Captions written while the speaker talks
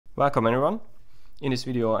Welcome everyone. In this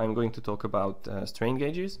video I'm going to talk about strain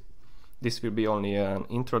gauges. This will be only an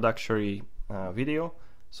introductory video,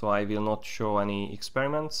 so I will not show any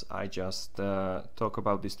experiments. I just talk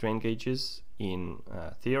about the strain gauges in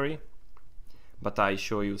theory, but I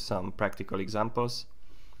show you some practical examples.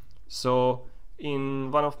 So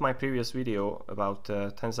in one of my previous video about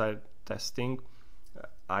tensile testing,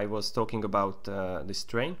 I was talking about the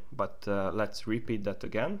strain, but let's repeat that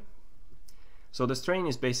again. So the strain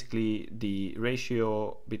is basically the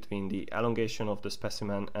ratio between the elongation of the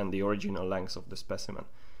specimen and the original length of the specimen.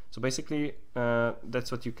 So basically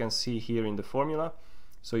that's what you can see here in the formula.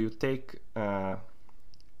 So you take the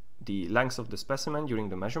length of the specimen during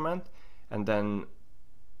the measurement, and then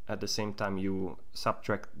at the same time you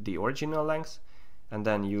subtract the original length, and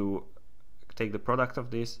then you take the product of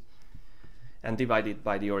this and divide it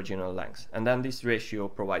by the original length, and then this ratio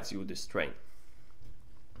provides you the strain.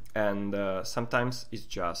 And sometimes it's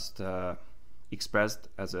just expressed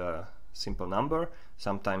as a simple number,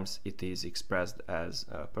 sometimes it is expressed as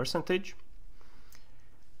a percentage.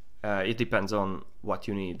 It depends on what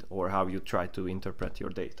you need or how you try to interpret your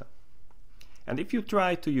data. And if you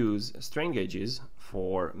try to use strain gauges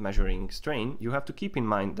for measuring strain, you have to keep in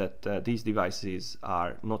mind that these devices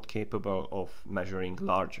are not capable of measuring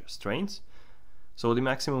large strains. So the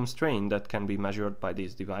maximum strain that can be measured by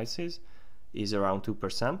these devices is around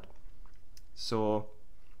 2%. So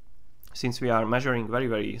since we are measuring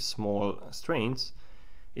very small strains,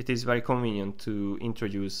 it is very convenient to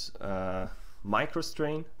introduce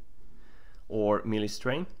microstrain or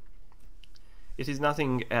millistrain. It is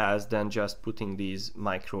nothing else than just putting these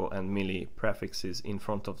micro and milli prefixes in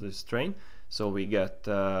front of the strain, so we get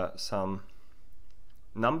some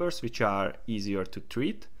numbers which are easier to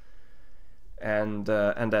treat, and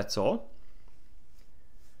that's all.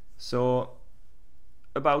 So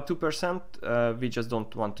about 2%, we just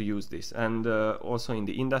don't want to use this. And also in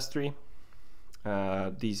the industry,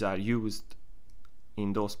 these are used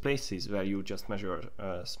in those places where you just measure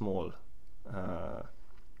small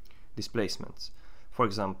displacements. For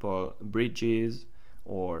example, bridges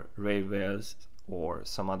or railways or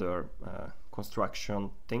some other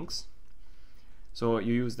construction things. So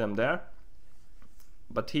you use them there.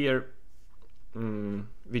 But here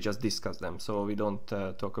we just discuss them, so we don't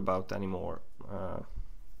talk about any more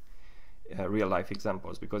real-life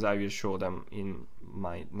examples, because I will show them in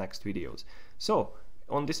my next videos. So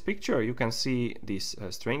on this picture you can see this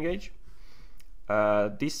strain gauge.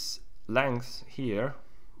 This length here,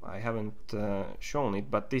 I haven't shown it,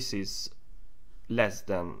 but this is less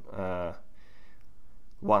than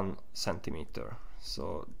 1 centimeter.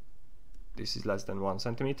 So this is less than 1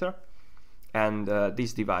 centimeter. And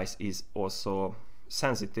this device is also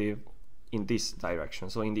sensitive in this direction,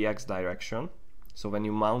 so in the X direction. So when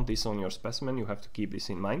you mount this on your specimen, you have to keep this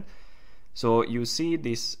in mind. So you see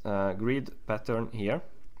this grid pattern here.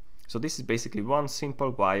 So this is basically one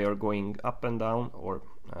simple wire going up and down, or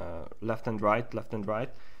left and right,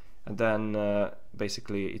 and then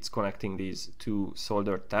basically it's connecting these two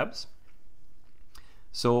soldered tabs.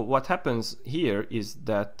 So what happens here is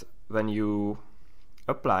that when you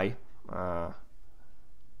apply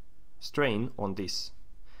strain on this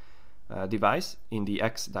device in the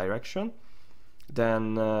X direction,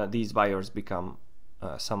 then these wires become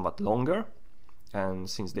somewhat longer, and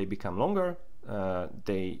since they become longer,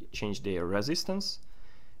 they change their resistance,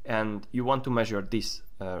 and you want to measure this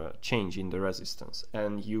change in the resistance,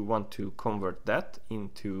 and you want to convert that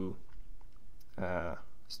into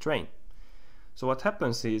strain. So what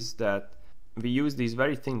happens is that we use these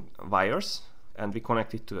very thin wires and we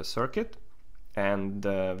connect it to a circuit, and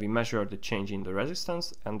we measure the change in the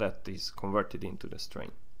resistance, and that is converted into the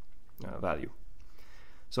strain value.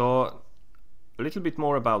 So a little bit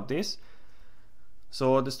more about this.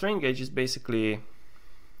 So the strain gauge is basically,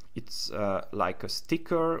 it's like a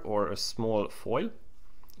sticker or a small foil.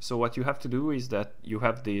 So what you have to do is that you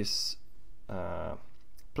have this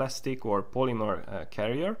plastic or polymer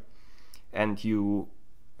carrier, and you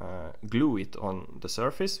glue it on the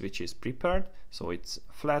surface, which is prepared, so it's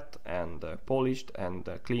flat and polished and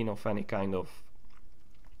clean of any kind of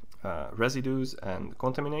residues and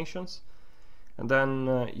contaminations, and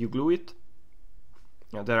then you glue it.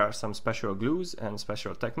 Now, there are some special glues and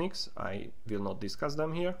special techniques, I will not discuss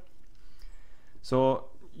them here. So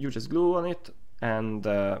you just glue on it and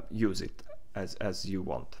use it as you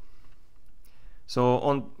want. So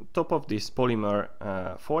on top of this polymer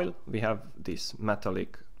foil, we have this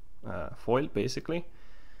metallic foil, basically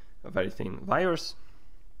very thin wires,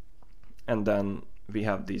 and then we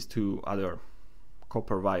have these two other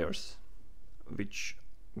copper wires which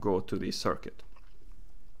go to the circuit.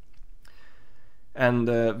 And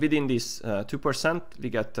within this 2% we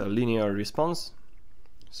get a linear response,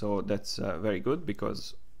 so that's very good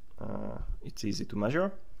because it's easy to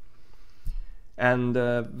measure. And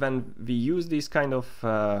when we use these kind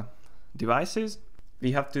of devices,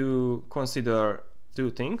 we have to consider two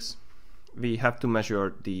things. We have to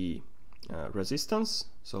measure the resistance,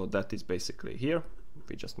 so that is basically here.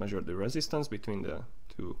 We just measure the resistance between the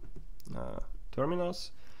two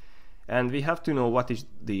terminals. And we have to know what is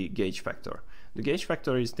the gauge factor. The gauge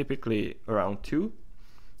factor is typically around 2.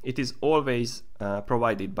 It is always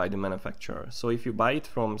provided by the manufacturer. So if you buy it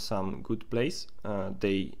from some good place,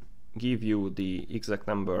 they give you the exact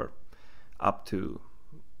number up to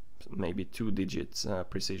maybe 2 digits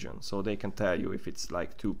precision. So they can tell you if it's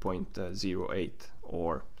like 2.08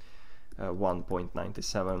 or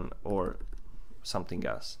 1.97 or something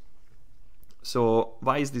else. So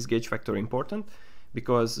why is this gauge factor important?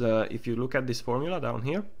 Because if you look at this formula down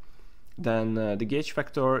here, then the gauge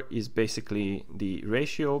factor is basically the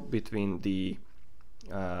ratio between the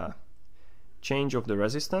change of the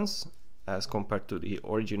resistance as compared to the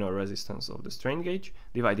original resistance of the strain gauge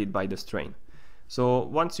divided by the strain. So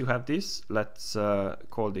once you have this, let's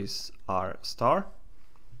call this R star.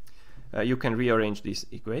 You can rearrange this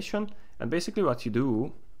equation, and basically what you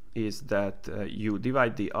do is that you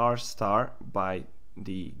divide the R star by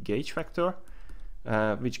the gauge factor,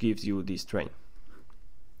 which gives you the strain.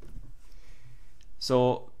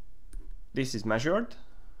 So this is measured,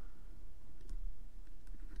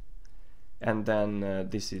 and then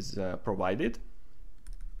this is provided,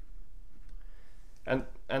 and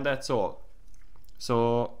that's all.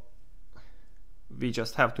 So we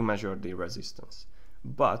just have to measure the resistance,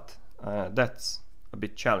 but that's a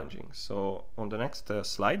bit challenging. So on the next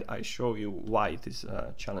slide I show you why it is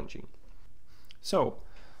challenging. So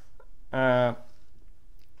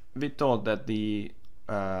we thought that the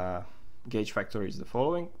gauge factor is the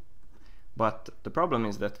following, but the problem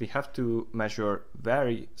is that we have to measure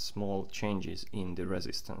very small changes in the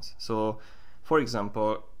resistance. So for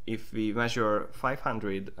example, if we measure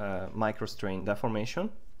 500 microstrain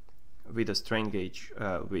deformation with a strain gauge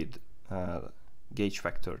with gauge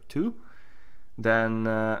factor 2, then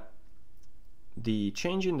the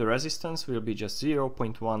change in the resistance will be just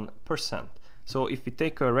 0.1%. So if we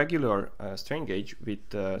take a regular strain gauge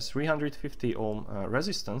with 350 ohm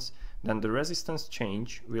resistance, then the resistance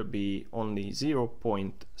change will be only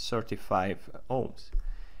 0.35 ohms.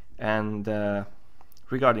 And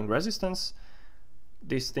regarding resistance,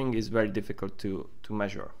 this thing is very difficult to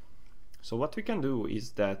measure. So what we can do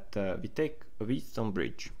is that we take a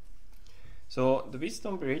Wheatstone-bridge. So the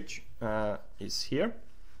Wheatstone-bridge is here,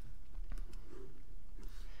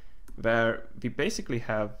 where we basically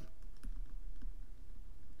have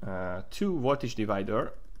two voltage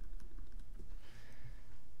divider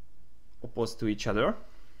opposed to each other.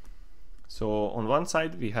 So on one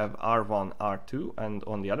side we have R1, R2, and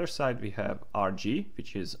on the other side we have RG,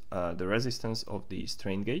 which is the resistance of the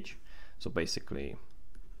strain gauge. So basically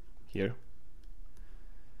here,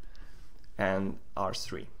 and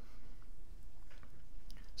R3.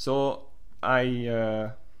 So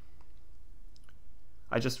I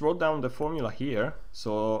just wrote down the formula here,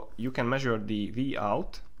 so you can measure the V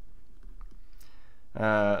out,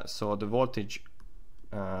 so the voltage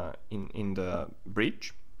in the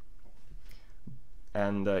bridge,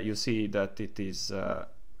 and you see that it is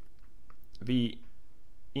V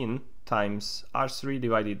in times R3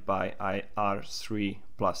 divided by R3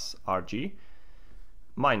 plus RG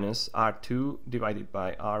minus R2 divided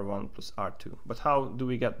by R1 plus R2. But how do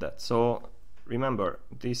we get that? So remember,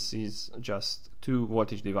 this is just two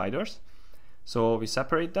voltage dividers, so we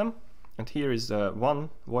separate them, and here is one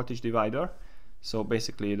voltage divider, so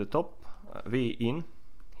basically the top V in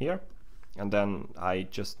here, and then I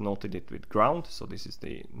just noted it with ground, so this is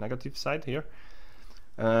the negative side here,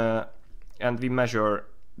 and we measure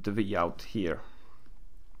the V out here,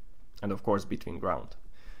 and of course between ground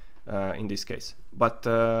in this case. But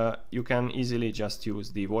you can easily just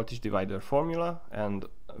use the voltage divider formula, and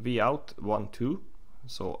V out 1, 2,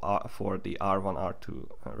 so for the R1,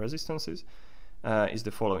 R2 resistances is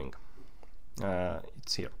the following.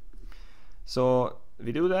 It's here. So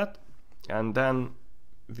we do that, and then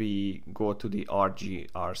we go to the RG,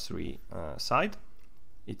 R3 side.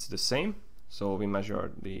 It's the same, so we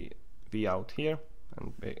measure the V out here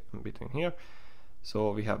and between here.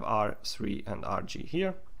 So we have R3 and RG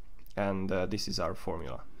here, and this is our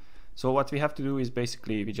formula. So what we have to do is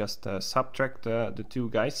basically we just subtract the two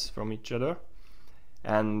guys from each other,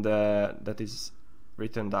 and that is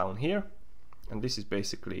written down here, and this is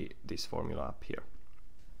basically this formula up here.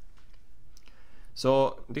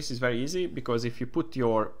 So this is very easy, because if you put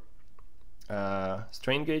your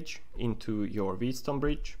strain gauge into your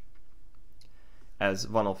Wheatstone-bridge as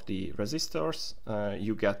one of the resistors.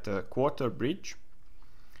 You get a quarter bridge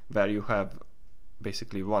where you have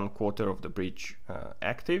basically 1/4 of the bridge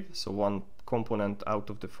active, so one component out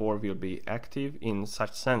of the 4 will be active in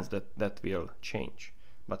such sense that that will change.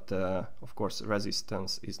 But of course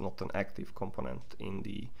resistance is not an active component in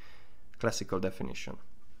the classical definition.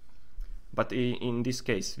 But in this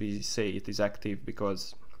case we say it is active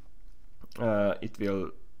because it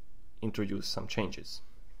will introduce some changes.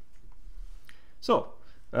 So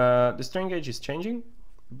the strain gauge is changing,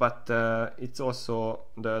 but it's also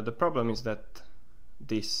the problem is that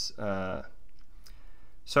this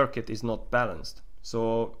circuit is not balanced.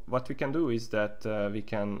 So what we can do is that we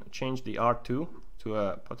can change the R2 to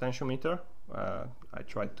a potentiometer. I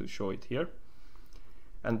tried to show it here,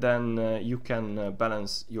 and then you can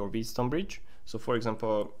balance your Wheatstone-bridge. So for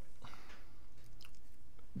example,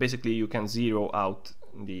 basically you can zero out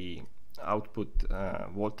the output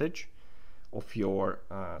voltage of your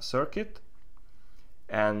circuit,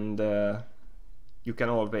 and you can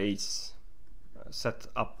always set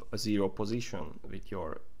up a 0 position with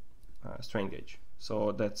your strain gauge.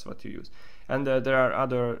 So that's what you use. And there are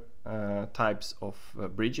other types of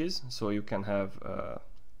bridges. So you can have a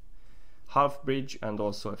half bridge and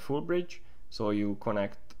also a full bridge. So you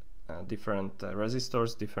connect different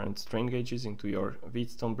resistors, different strain gauges into your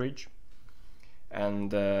Wheatstone-bridge,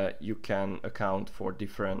 and you can account for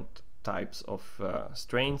different types of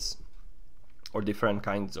strains or different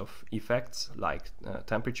kinds of effects, like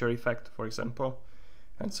temperature effect, for example,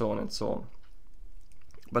 and so on and so on.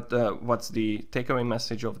 But what's the takeaway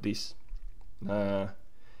message of this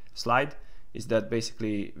slide is that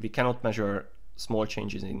basically we cannot measure small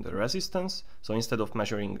changes in the resistance. So instead of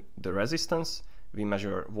measuring the resistance, we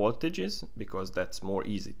measure voltages, because that's more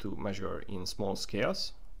easy to measure in small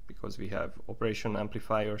scales, because we have operation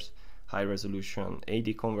amplifiers, high resolution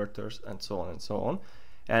AD converters, and so on and so on.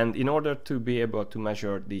 And in order to be able to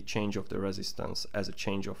measure the change of the resistance as a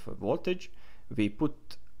change of voltage, we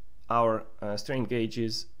put our strain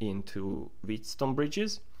gauges into Wheatstone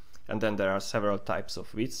bridges. And then there are several types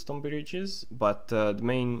of Wheatstone bridges, but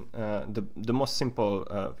the most simple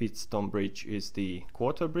Wheatstone bridge is the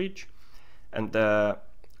quarter bridge. And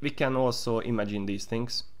we can also imagine these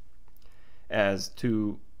things as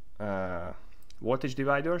two voltage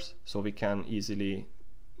dividers, so we can easily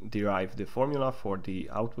derive the formula for the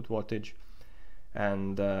output voltage,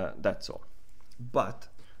 and that's all. But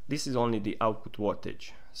this is only the output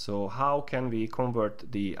voltage. So how can we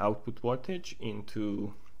convert the output voltage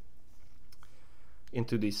into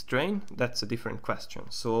this strain? That's a different question.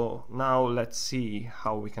 So now let's see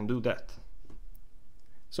how we can do that.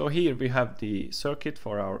 So here we have the circuit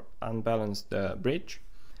for our unbalanced bridge,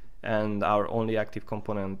 and our only active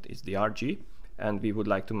component is the RG, and we would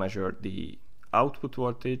like to measure the output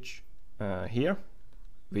voltage here,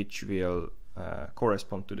 which will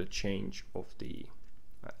correspond to the change of the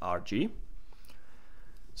RG.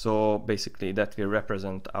 So basically that will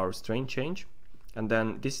represent our strain change. And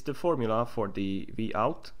then this is the formula for the V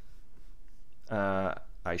out.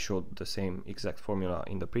 I showed the same exact formula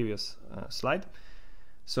in the previous slide.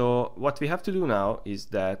 So what we have to do now is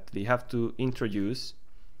that we have to introduce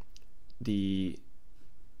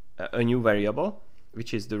a new variable,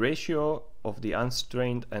 which is the ratio of the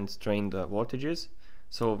unstrained and strained voltages.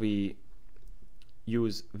 So we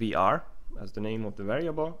use VR as the name of the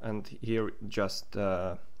variable, and here just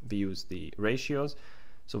we use the ratios.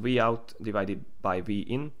 So V out divided by V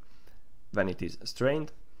in when it is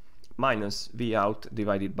strained, minus V out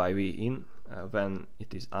divided by V in when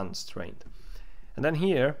it is unstrained. And then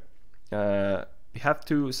here we have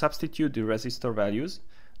to substitute the resistor values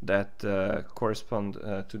that correspond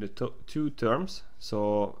to the two terms.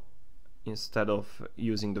 So instead of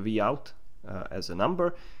using the V out as a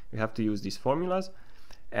number, we have to use these formulas,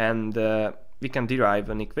 and we can derive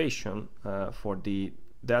an equation for the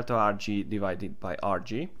delta RG divided by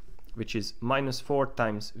RG, which is -4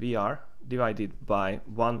 times VR divided by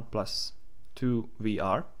 1 plus 2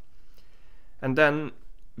 VR. And then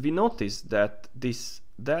we notice that this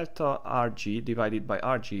delta RG divided by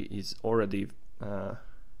RG is already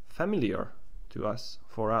familiar to us,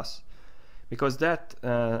 because that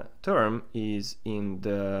term is in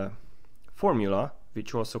the formula,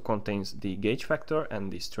 which also contains the gauge factor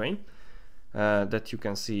and the strain that you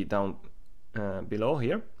can see down below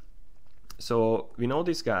here. So we know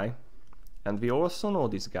this guy, and we also know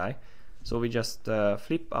this guy, so we just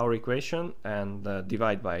flip our equation and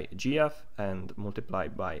divide by GF and multiply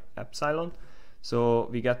by epsilon. So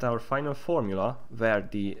we get our final formula where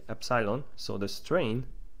the epsilon, so the strain,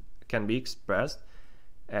 can be expressed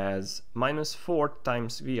as -4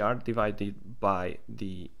 times VR divided by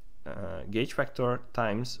the gauge factor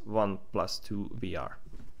times 1 plus 2 VR.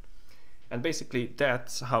 And basically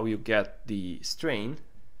that's how you get the strain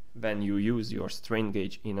when you use your strain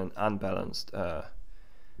gauge in an unbalanced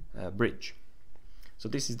bridge. So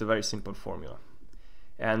this is the very simple formula.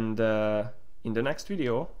 And in the next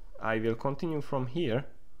video I will continue from here,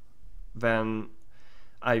 when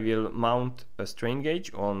I will mount a strain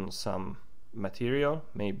gauge on some material,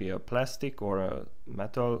 maybe a plastic or a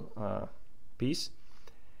metal piece,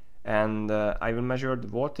 and I will measure the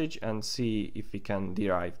voltage and see if we can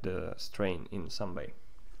derive the strain in some way.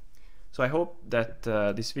 So I hope that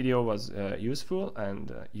this video was useful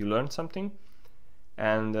and you learned something,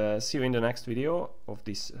 and see you in the next video of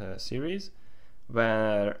this series,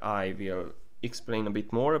 where I will explain a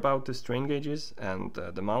bit more about the strain gauges and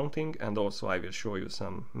the mounting, and also I will show you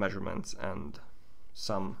some measurements and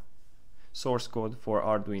some source code for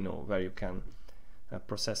Arduino where you can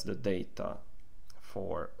process the data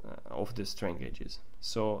of the strain gauges.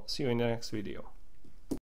 So see you in the next video.